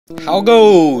How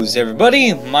goes,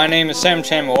 everybody? My name is Cham,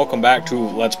 and welcome back to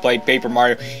Let's Play Paper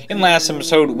Mario. In last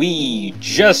episode, we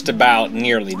just about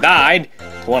nearly died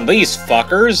to one of these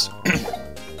fuckers.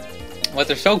 But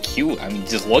they're so cute. I mean,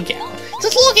 just look at them.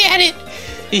 Just look at it!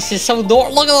 It's just so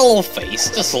adorable. Look at the little face.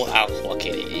 Just look at it.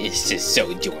 It's just so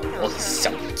adorable. It's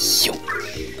so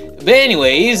cute. But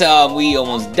anyways, we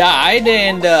almost died,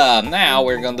 and now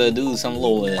we're gonna do some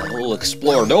little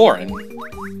exploring.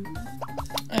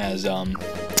 As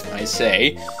I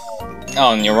say.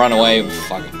 Oh, and you run away,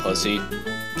 fucking pussy.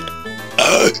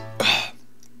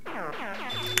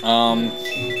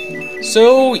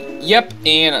 So, yep,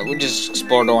 and we just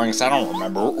explored because I don't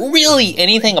remember really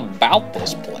anything about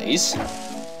this place.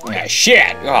 Yeah,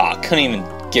 shit! Oh, I couldn't even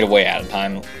get away out of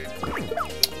time.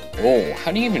 Oh,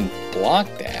 how do you even block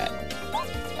that?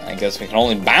 I guess we can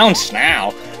only bounce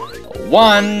now.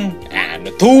 1 and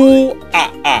 2,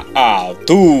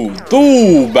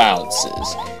 two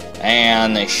bounces.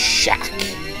 And the shack.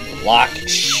 Lock,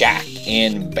 shack,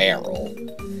 and barrel.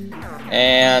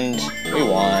 And we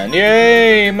won.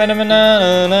 Yay!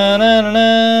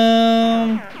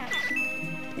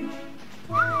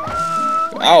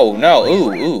 Oh no,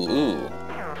 ooh.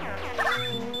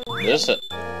 This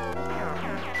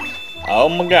oh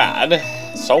my god.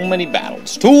 So many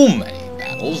battles. Too many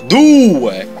battles.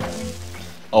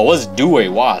 Oh, it was Do-A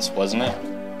Wasp, wasn't it?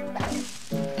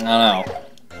 I don't know.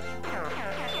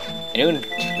 I don't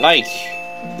like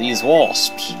these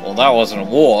wasps. Well, that wasn't a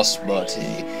wasp, but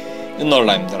you know what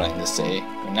I'm trying to say.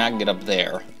 Can not get up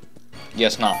there.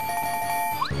 Guess not.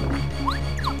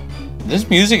 This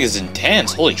music is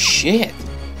intense. Holy shit.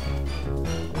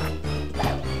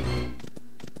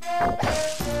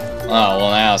 Oh,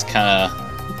 well, now it's kind of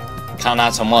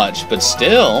not so much, but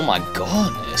still, oh my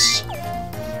goodness.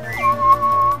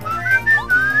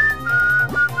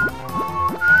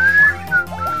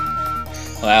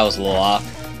 Well, that was a little off.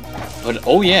 But,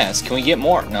 oh yes, can we get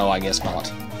more? No, I guess not.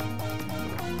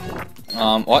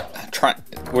 What?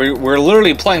 We're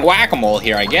literally playing whack-a-mole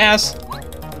here, I guess.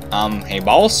 Hey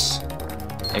boss?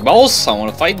 Hey boss, I want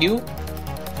to fight you.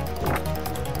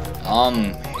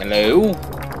 Hello?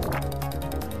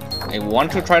 I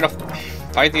want to try to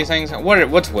fight these things.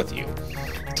 What's with you?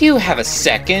 Do you have a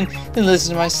second to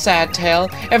listen to my sad tale?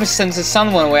 Ever since the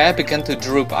sun went away, I've begun to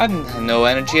droop. I have no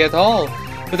energy at all.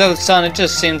 Without the sun, it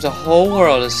just seems the whole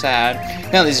world is sad.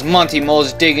 Now these Monty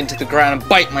moles dig into the ground and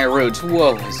bite my roots.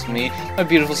 Woe is me. My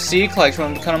beautiful seed collection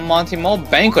will become a Monty mole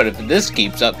banquet if this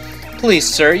keeps up. Please,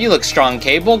 sir, you look strong and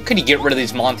capable. Could you get rid of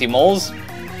these Monty moles?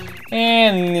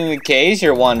 And in the case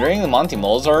you're wondering, the Monty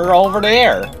moles are over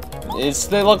there.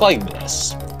 They look like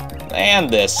this. And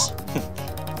this.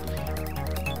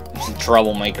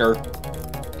 Troublemaker.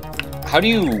 How do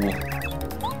you...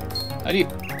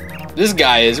 This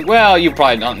guy is... Well, you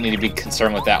probably don't need to be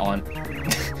concerned with that one.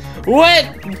 What?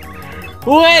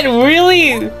 What?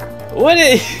 Really? What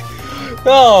is...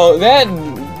 Oh, that...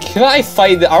 Can I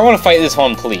fight... I want to fight this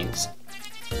one, please.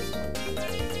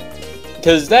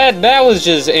 Because that was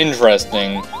just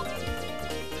interesting.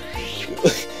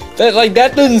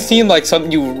 That doesn't seem like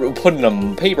something you put in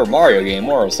a Paper Mario game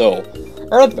or so.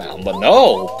 Earthbound, but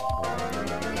no.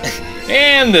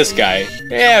 And this guy.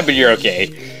 Yeah, but you're okay.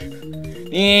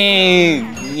 Yeah,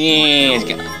 it's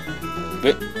gone.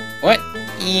 What?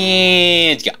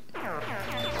 Yeah, it's gone.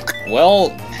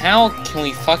 Well, how can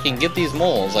we fucking get these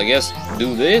moles? I guess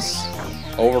do this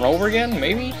over and over again,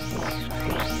 maybe?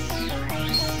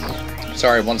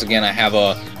 Sorry, once again, I have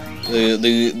a...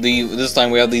 this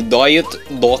time we have the Diet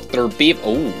Dr. Beep.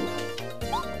 Oh,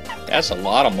 that's a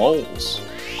lot of moles.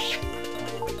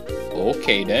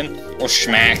 Okay then. Or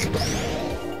smack.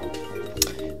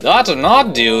 That did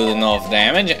not do enough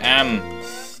damage.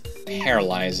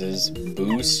 Paralyzes.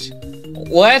 Boost.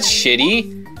 Well, that's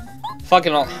shitty.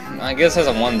 Fucking, I guess that's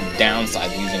a one downside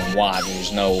to using WAD.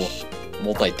 There's no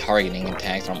multi-targeting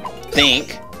attacks, I don't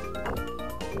think.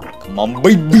 Come on,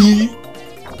 baby.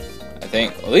 I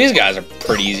think, well, these guys are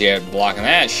pretty easy at blocking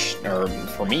that, or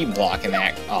for me blocking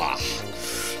that. Ah,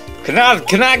 cannot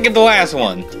get the last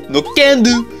one. No can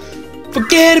do.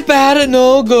 Forget about it,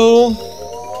 no go.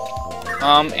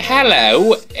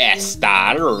 Hello,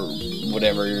 Estar, or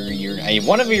whatever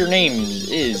one of your names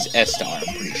is Estar, I'm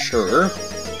pretty sure.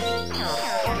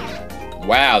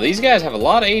 Wow, these guys have a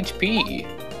lot of HP.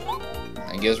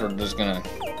 I guess we're just gonna,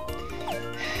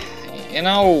 you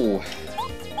know,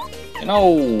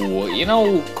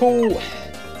 cool.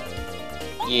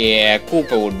 Yeah,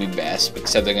 Koopa would be best,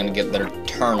 except they're gonna get their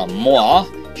turn on more.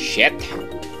 Shit.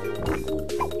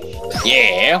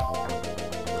 Yeah.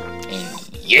 And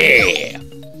yeah.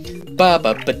 Ba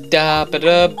ba ba da ba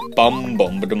da bum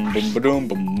bum ba dum bum ba dum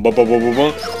bum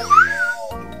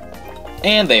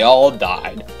And they all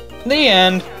died. The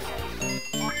end.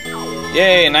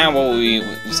 Yay, now we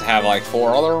just have like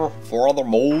four other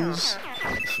moles.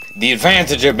 The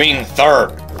advantage of being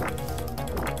third.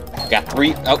 Got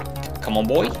 3. Oh, come on,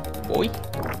 boy.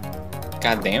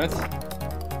 God damn it.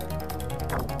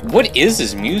 What is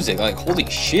this music? Like, holy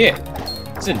shit.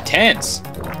 It's intense.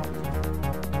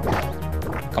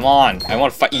 Come on, I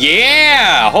want to fight.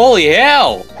 Yeah! Holy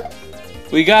hell!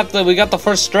 We got the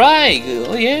first strike.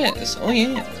 Oh yes.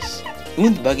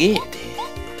 Un baguette.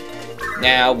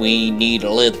 Now we need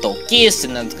a little kiss,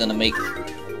 and that's gonna make.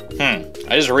 I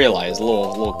just realized a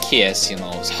little kiss. You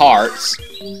know, it's hearts.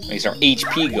 Makes our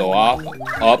HP go up.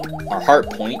 Our heart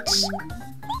points.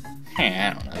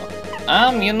 I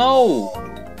don't know.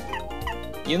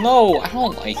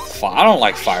 I don't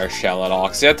like Fire Shell at all,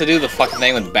 because you have to do the fucking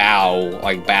thing with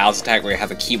Bow's attack, where you have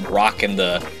to keep rocking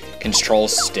the control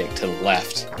stick to the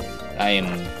left. I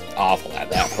am awful at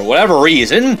that for whatever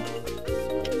reason.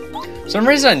 For some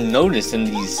reason I noticed in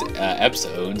these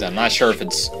episodes, I'm not sure if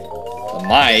it's the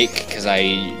mic, because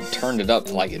I turned it up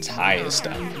to like its highest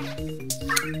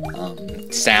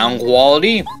sound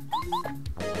quality.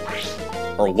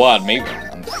 Or what, maybe,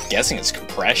 I'm guessing it's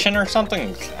compression or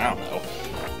something? I don't know.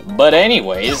 But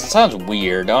anyways, it sounds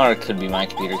weird. Or it could be my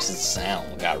computer because the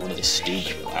sound got really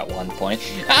stupid at one point.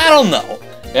 I don't know.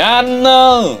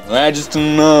 I just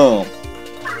don't know.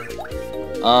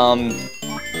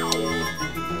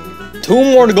 2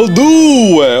 more to go.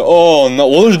 Do it. Oh no,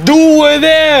 well, let's do it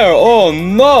there. Oh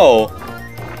no.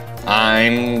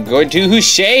 I'm going to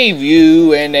shave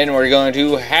you, and then we're going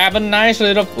to have a nice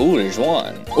little foolish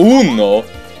one. Uno.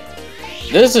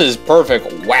 This is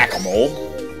perfect whack-a-mole.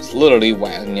 It's literally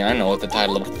whack. Yeah, I know what the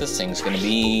title of this thing's gonna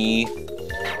be.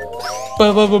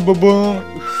 Bum bum bum bum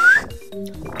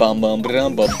bum bum bum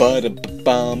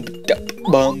bum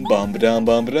bum bum bum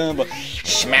bum bum.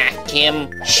 Smack him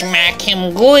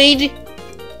good.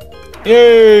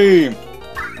 Yay!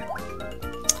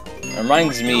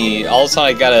 Reminds me. Also,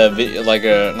 I got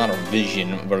not a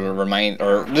vision, but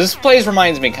this place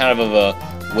reminds me kind of a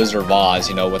Wizard of Oz,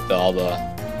 you know, with all the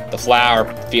flower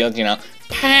fields, you know.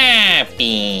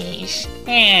 Puppies.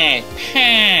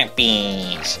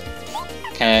 Puppies.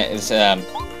 Kinda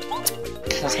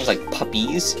sounds like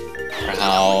puppies. Or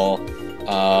how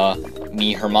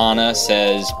Hermana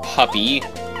says puppy.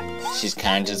 She's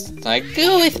kinda just like,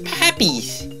 go with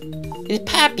puppies. It's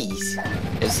puppies.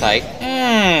 It's like,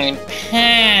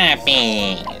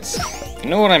 puppies. You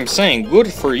know what I'm saying?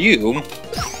 Good for you.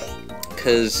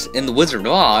 Because in the Wizard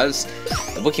of Oz,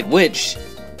 the Wicked Witch,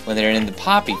 when they're in the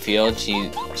poppy field, she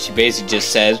basically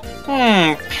just says,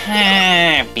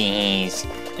 puppies.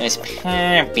 There's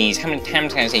puppies. How many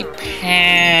times can I say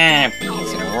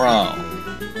puppies in a row?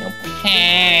 You know,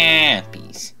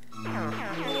 puppies.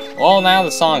 Well, now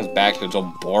the song's back to its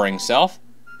old boring self.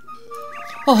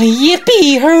 Oh,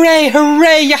 yippee! Hooray!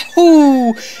 Hooray!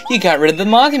 Yahoo! You got rid of the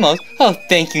Monty Moles. Oh,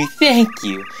 thank you, thank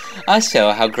you. I'll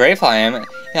show how grateful I am.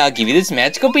 I'll give you this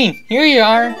magical bean. Here you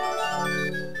are.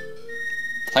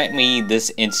 Plant me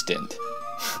this instant.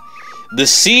 The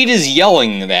seed is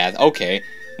yelling that. Okay.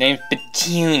 Named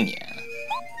Petunia.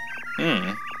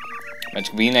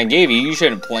 Magical bean I gave you. You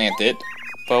shouldn't plant it.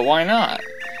 But why not?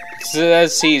 Because it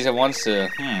has seeds. It wants to.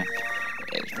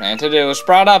 It's planted. It will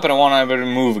sprout up and it won't ever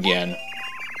move again.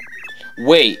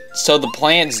 Wait. So the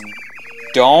plants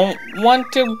don't want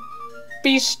to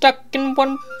be stuck in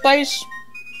one place?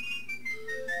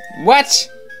 What?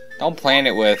 Don't plant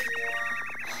it with.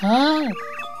 Huh?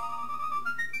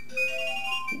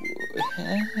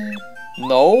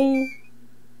 No?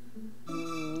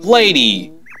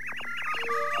 Lady!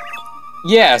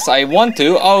 Yes, I want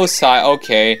to. Oh, sigh.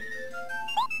 Okay.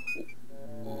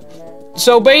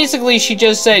 So basically, she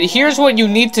just said, here's what you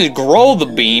need to grow the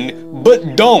bean,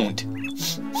 but don't.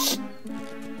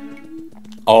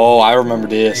 Oh, I remember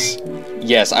this.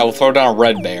 Yes, I will throw down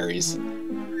red berries.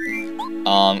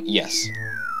 Yes.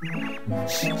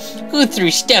 Who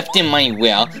threw stuff in my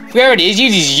well? Whoever it is, you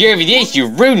deserve this, you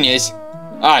rudeness.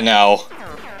 Ah, no.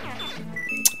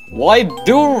 Well, I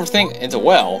do think it's a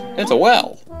well. It's a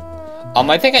well.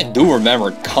 I think I do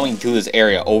remember coming to this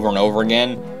area over and over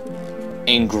again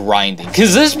and grinding.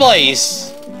 Because this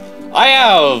place, I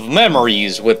have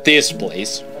memories with this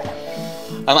place.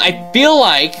 I feel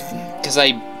like, because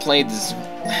I played this,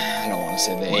 I don't want to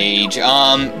say the age,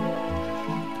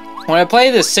 when I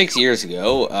played this 6 years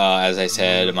ago, as I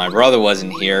said, my brother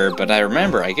wasn't here, but I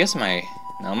remember, I guess my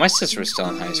sister was still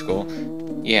in high school.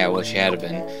 Yeah, well, she had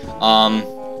been.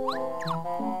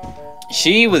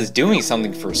 She was doing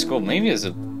something for school. Maybe it was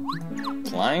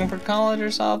applying for college or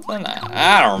something?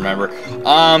 I don't remember.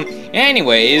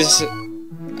 Anyways,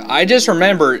 I just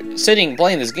remember sitting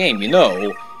playing this game, you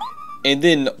know, and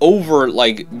then over,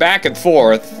 like, back and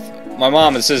forth, my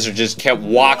mom and sister just kept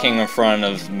walking in front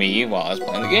of me while I was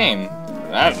playing the game.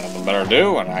 I had nothing better to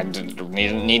do, and I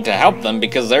didn't need to help them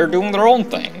because they're doing their own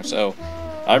thing. So,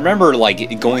 I remember,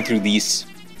 like, going through these...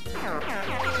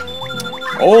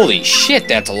 Holy shit,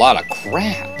 that's a lot of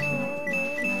crap.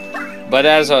 But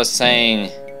as I was saying...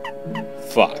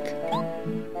 Fuck.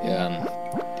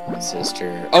 My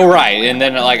sister... Oh, right, and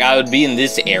then, like, I would be in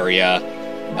this area,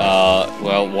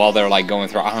 well, while they're, like, going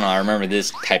through... I don't know, I remember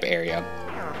this type of area.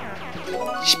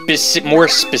 More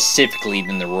specifically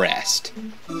than the rest.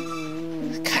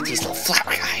 God, these little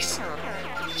flower guys.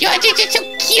 You're just so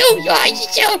cute. You're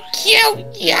so cute.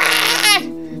 Yeah.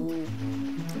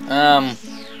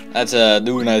 That's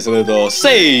do a nice little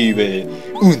save it.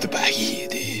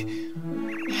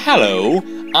 Hello.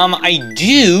 I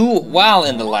do. Well,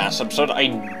 in the last episode,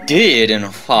 I did, in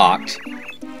fact.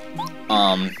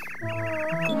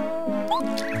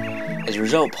 As a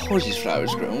result, posies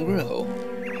flowers grow and grow.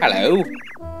 Hello.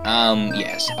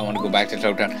 Yes, I want to go back to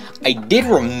Town. I did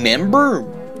remember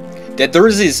that there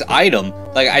was this item.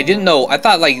 Like, I didn't know. I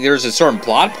thought, like, there's a certain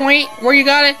plot point where you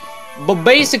got it. But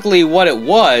basically, what it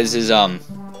was is,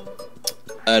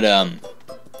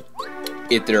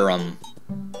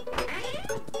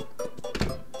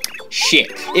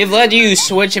 shit. It let you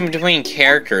switch in between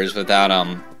characters without,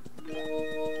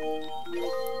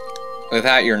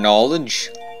 without your knowledge.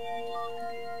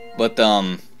 But,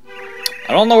 I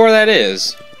don't know where that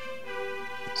is.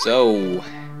 So,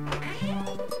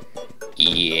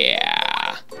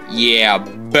 yeah,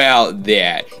 about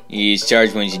that. It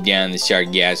starts once you're down the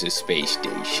Sargasso space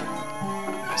station.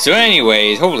 So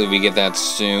anyways, hopefully we get that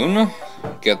soon.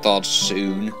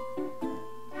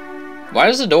 Why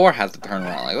does the door have to turn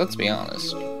around? Like, let's be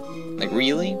honest. Like,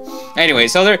 really? Anyway,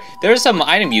 so there's some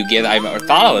item you get. I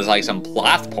thought it was like some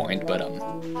plot point, but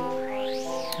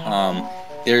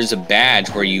there's a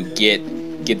badge where you get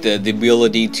the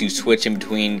ability to switch in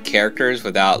between characters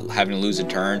without having to lose a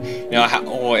turn. You know,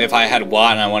 or if I had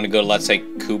Watt and I want to go to, let's say,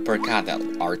 Cooper, God, that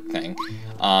art thing.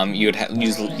 You would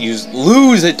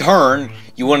lose a turn.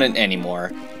 You wouldn't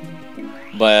anymore.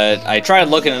 But I tried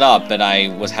looking it up, but I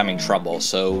was having trouble.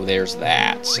 So there's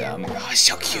that. Oh, it's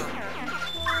so cute.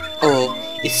 Oh,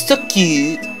 it's so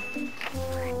cute.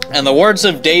 And the words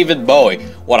of David Bowie.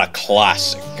 What a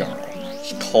classic, girl.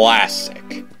 Classic.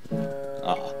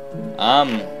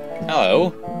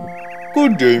 Hello.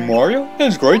 Good day, Mario.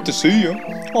 It's great to see you.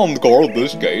 I'm the guard of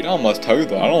this gate. I must tell you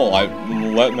that I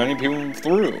don't let many people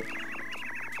through.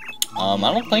 I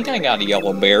don't think I got a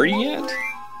yellow berry yet.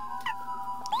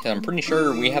 I'm pretty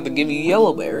sure we have to give you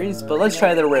yellow berries, but let's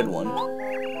try the red one.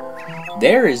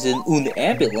 There is an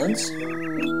ambulance.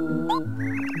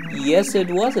 Yes,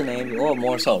 it was an ambulance. Well,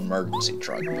 more so emergency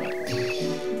truck, but...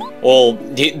 Well,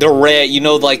 the red, you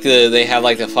know, like they have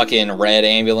like the fucking red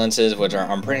ambulances, which are,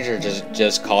 I'm pretty sure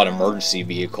just called emergency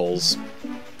vehicles.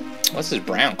 What's this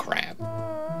brown crap?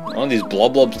 One of these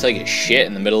blubs take a shit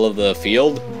in the middle of the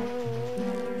field?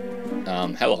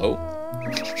 Hello.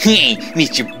 Hey,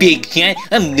 Mr. Big Shot,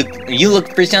 are you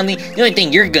looking for something? The only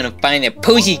thing you're gonna find that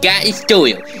Posey's got is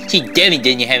soil. She definitely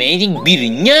doesn't have anything better.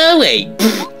 No way!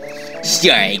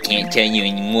 Sorry, I can't tell you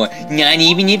anymore. Not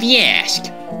even if you ask.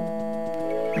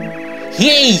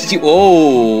 Hey,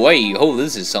 oh, wait, oh,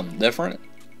 this is something different.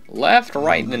 Left,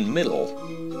 right, then middle.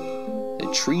 The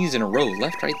trees in a row,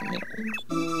 left, right, then middle.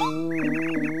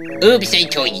 Oops, I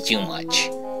told you too much.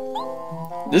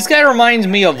 This guy reminds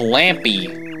me of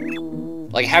Lampy.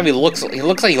 Like how he looks like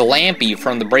Lampy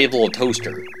from the Brave Little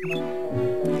Toaster. I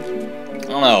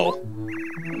don't know.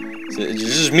 Is it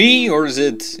just me, or is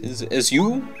it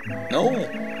you? No.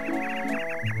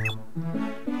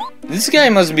 This guy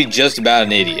must be just about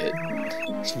an idiot.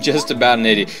 Just about an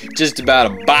idiot. Just about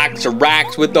a box of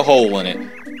racks with the hole in it.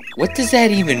 What does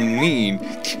that even mean?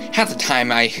 Half the time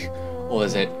what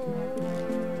is it?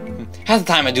 Half the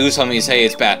time I do something you say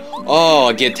it's bad. Oh,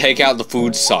 I get takeout, the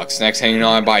food sucks. Next thing you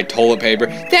know, I buy toilet paper.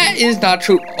 That is not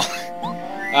true.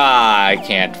 I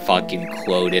can't fucking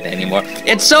quote it anymore.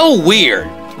 It's so weird.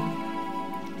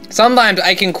 Sometimes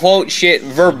I can quote shit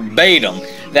verbatim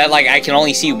that like I can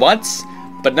only see once.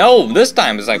 But no, this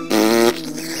time it's like...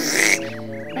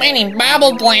 My name's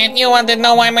Bubble Plant. You want to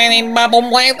know why my name's Bubble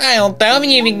Plant? I'll tell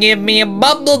you if you give me a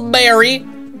bubble berry.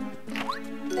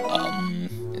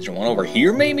 Is there one over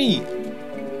here, maybe?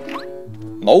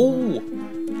 No.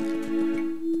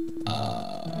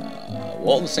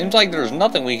 Well, it seems like there's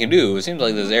nothing we can do. It seems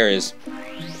like this area is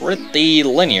pretty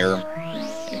linear.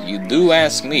 If you do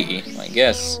ask me, I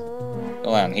guess.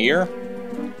 Go down here.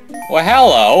 Well,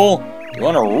 hello. You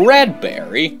want a red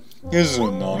berry? Isn't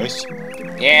it nice?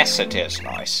 Yes, it is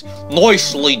nice.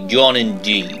 Nicely done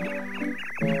indeed.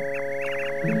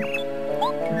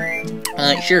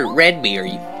 Sure, red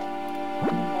berry.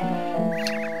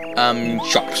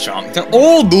 Chomp.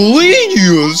 Oh,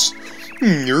 delicious!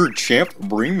 You're a champ to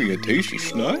bring me a tasty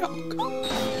snack.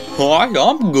 Hi,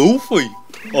 I'm Goofy.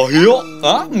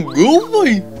 I'm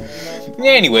Goofy.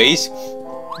 Anyways,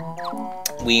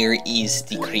 where is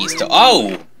the crystal?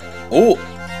 Oh! Oh!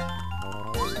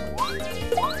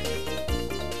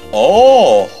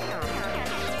 Oh!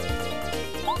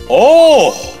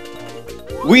 Oh!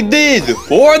 We did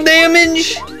 4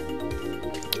 damage?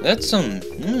 That's some...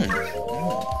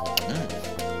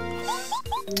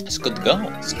 It's good to go.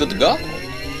 It's good to go.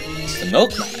 It's the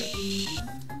milkman.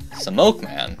 It's the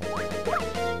milkman.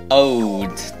 Oh,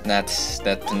 that's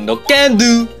no can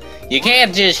do. You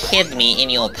can't just hit me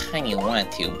any old time you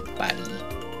want to, buddy.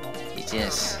 You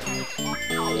just can't.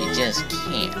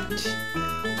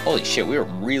 Holy shit, we were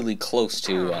really close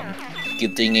to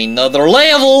getting another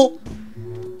level.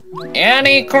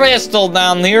 Any crystal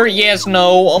down here? Yes,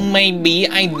 no, maybe.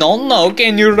 I don't know.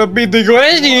 Can you repeat the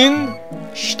question?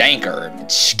 Stanker,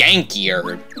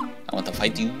 skankier. I want to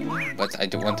fight you, but I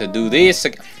don't want to do this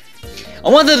again. I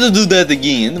wanted to do that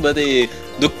again, but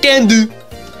no can do.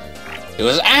 It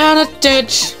was out of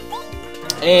touch.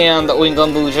 And we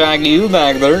gonna do Shaggy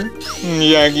back there.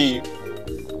 Shaggy.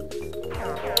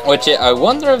 Which, I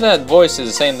wonder if that voice is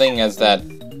the same thing as that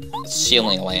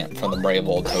ceiling lamp from the Brave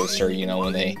Old Toaster, you know,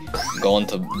 when they go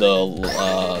into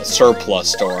the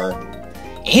surplus store.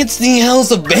 It's the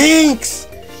House of Banks!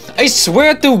 I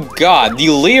swear to God, the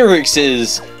lyrics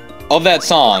of that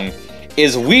song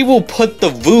is, we will put the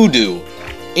voodoo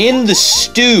in the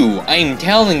stew, I'm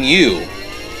telling you.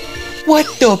 What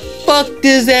the fuck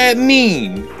does that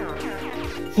mean?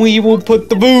 We will put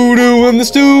the voodoo in the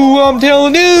stew, I'm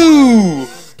telling you.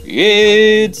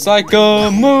 It's like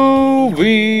a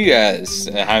movie. Yes,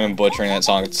 I'm butchering that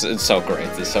song. It's so great.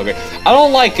 It's so great. I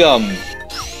don't like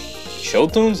show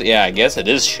tunes. Yeah, I guess it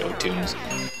is show tunes.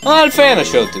 I'm not a fan of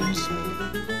show tunes.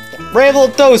 Brave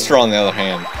Old Toaster, on the other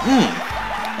hand.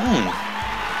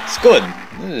 It's good.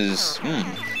 This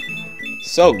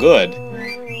is so good.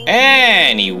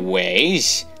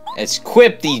 Anyways, let's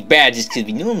equip these badges because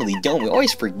we normally don't. We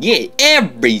always forget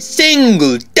every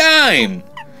single time.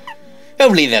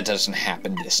 Hopefully that doesn't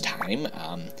happen this time.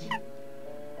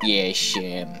 Yes,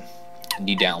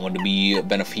 do that want to be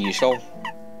beneficial?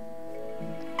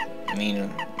 I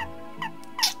mean,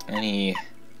 any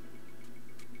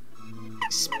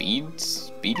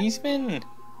speedy spin?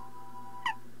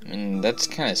 I mean, that's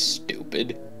kind of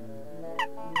stupid.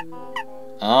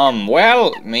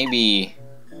 Well, maybe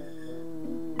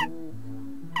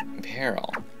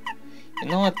Peril. You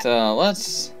know what?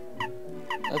 Let's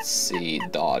see,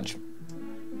 dodge.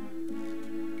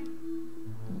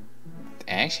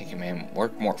 Action command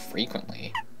work more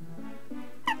frequently.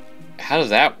 How does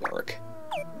that work?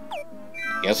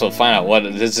 I guess we'll find out. What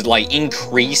does it like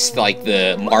increase like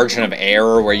the margin of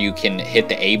error where you can hit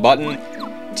the A button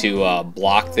to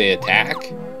block the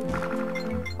attack?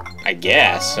 I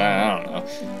guess, I don't know.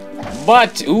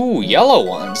 But ooh, yellow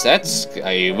ones. That's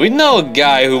we know a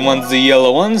guy who wants the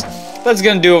yellow ones. That's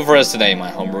gonna do it for us today,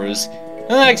 my homebrews. In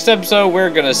the next episode, we're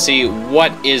gonna see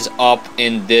what is up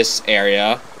in this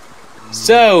area.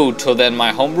 So, till then,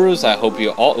 my homebrews, I hope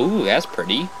you all... Ooh, that's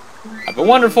pretty. Have a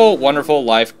wonderful, wonderful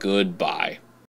life. Goodbye.